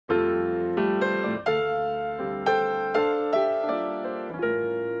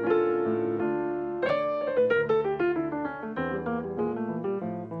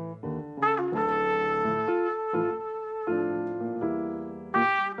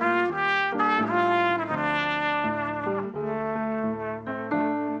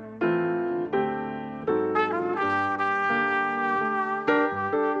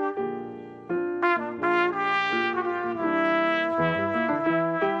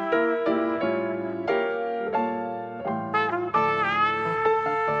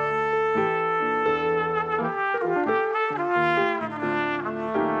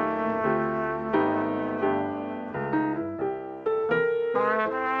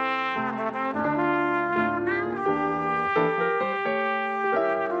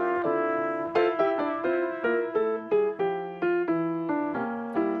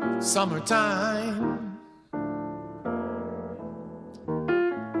Summertime,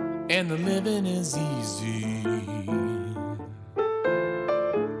 and the living is easy.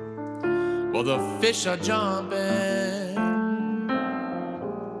 Well, the fish are jumping,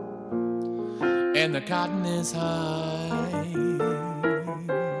 and the cotton is high.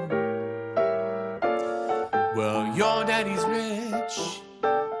 Well, your daddy's rich,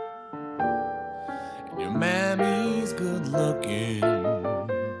 and your mammy's good looking.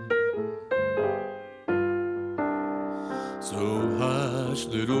 So hush,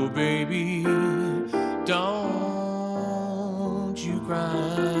 little baby, don't you cry.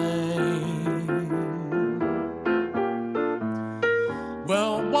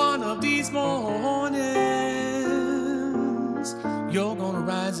 Well, one of these mornings, you're gonna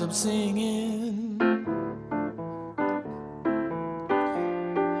rise up singing.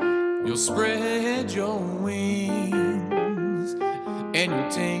 You'll spread your wings and you'll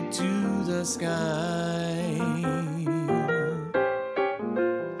take to the sky.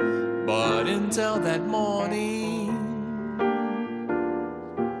 But until that morning,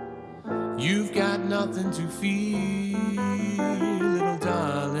 you've got nothing to fear, little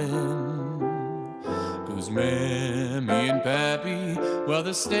darling. 'Cause Mammy and Pappy, well,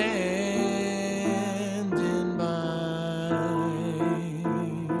 they're standing by.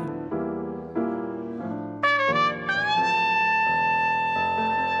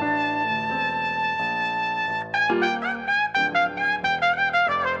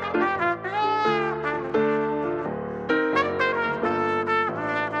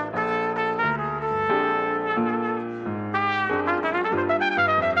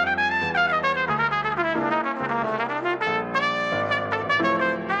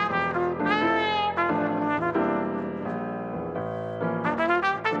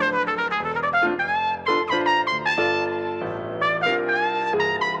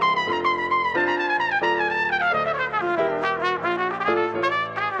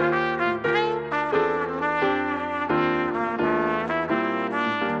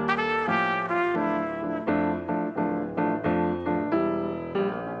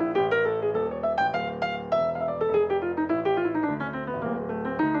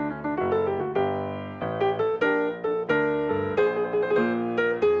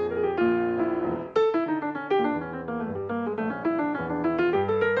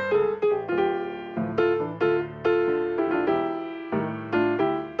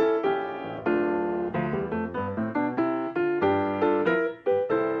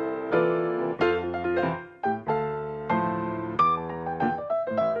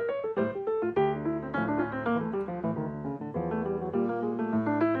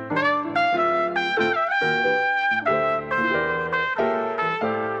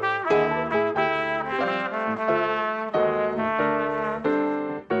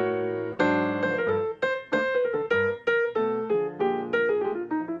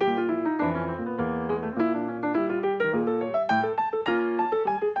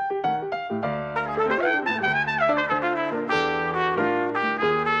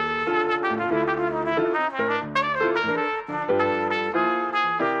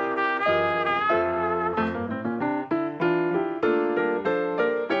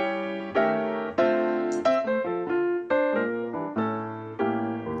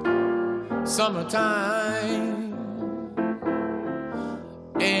 Summertime,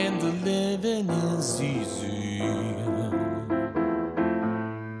 and the living is easy.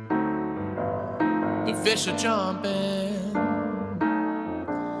 The fish are jumping,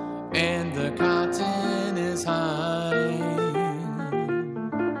 and the cotton is high.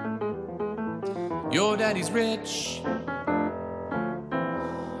 Your daddy's rich,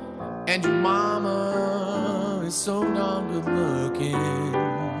 and your mama is so darn good looking.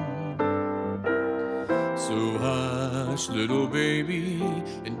 So hush, little baby,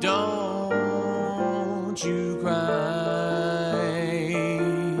 and don't you cry.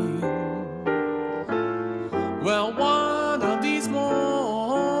 Well, one of these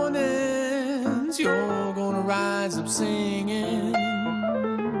mornings, you're gonna rise up singing.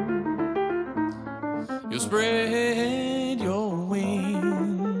 You'll spread your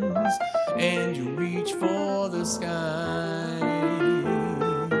wings and you reach for the sky.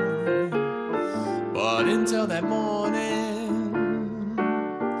 But until that morning,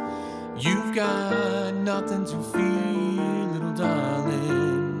 you've got nothing to fear, little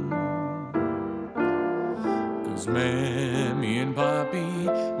darling. 'Cause Mammy and Pappy,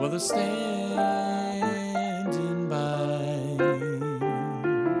 well, they're standing by.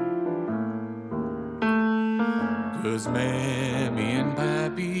 'Cause Mammy and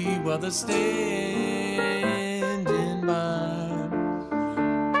Pappy, well, they're standing by.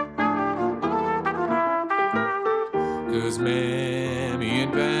 Mammy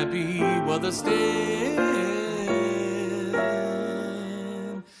and Pappy were the stand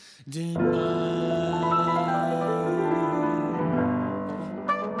in my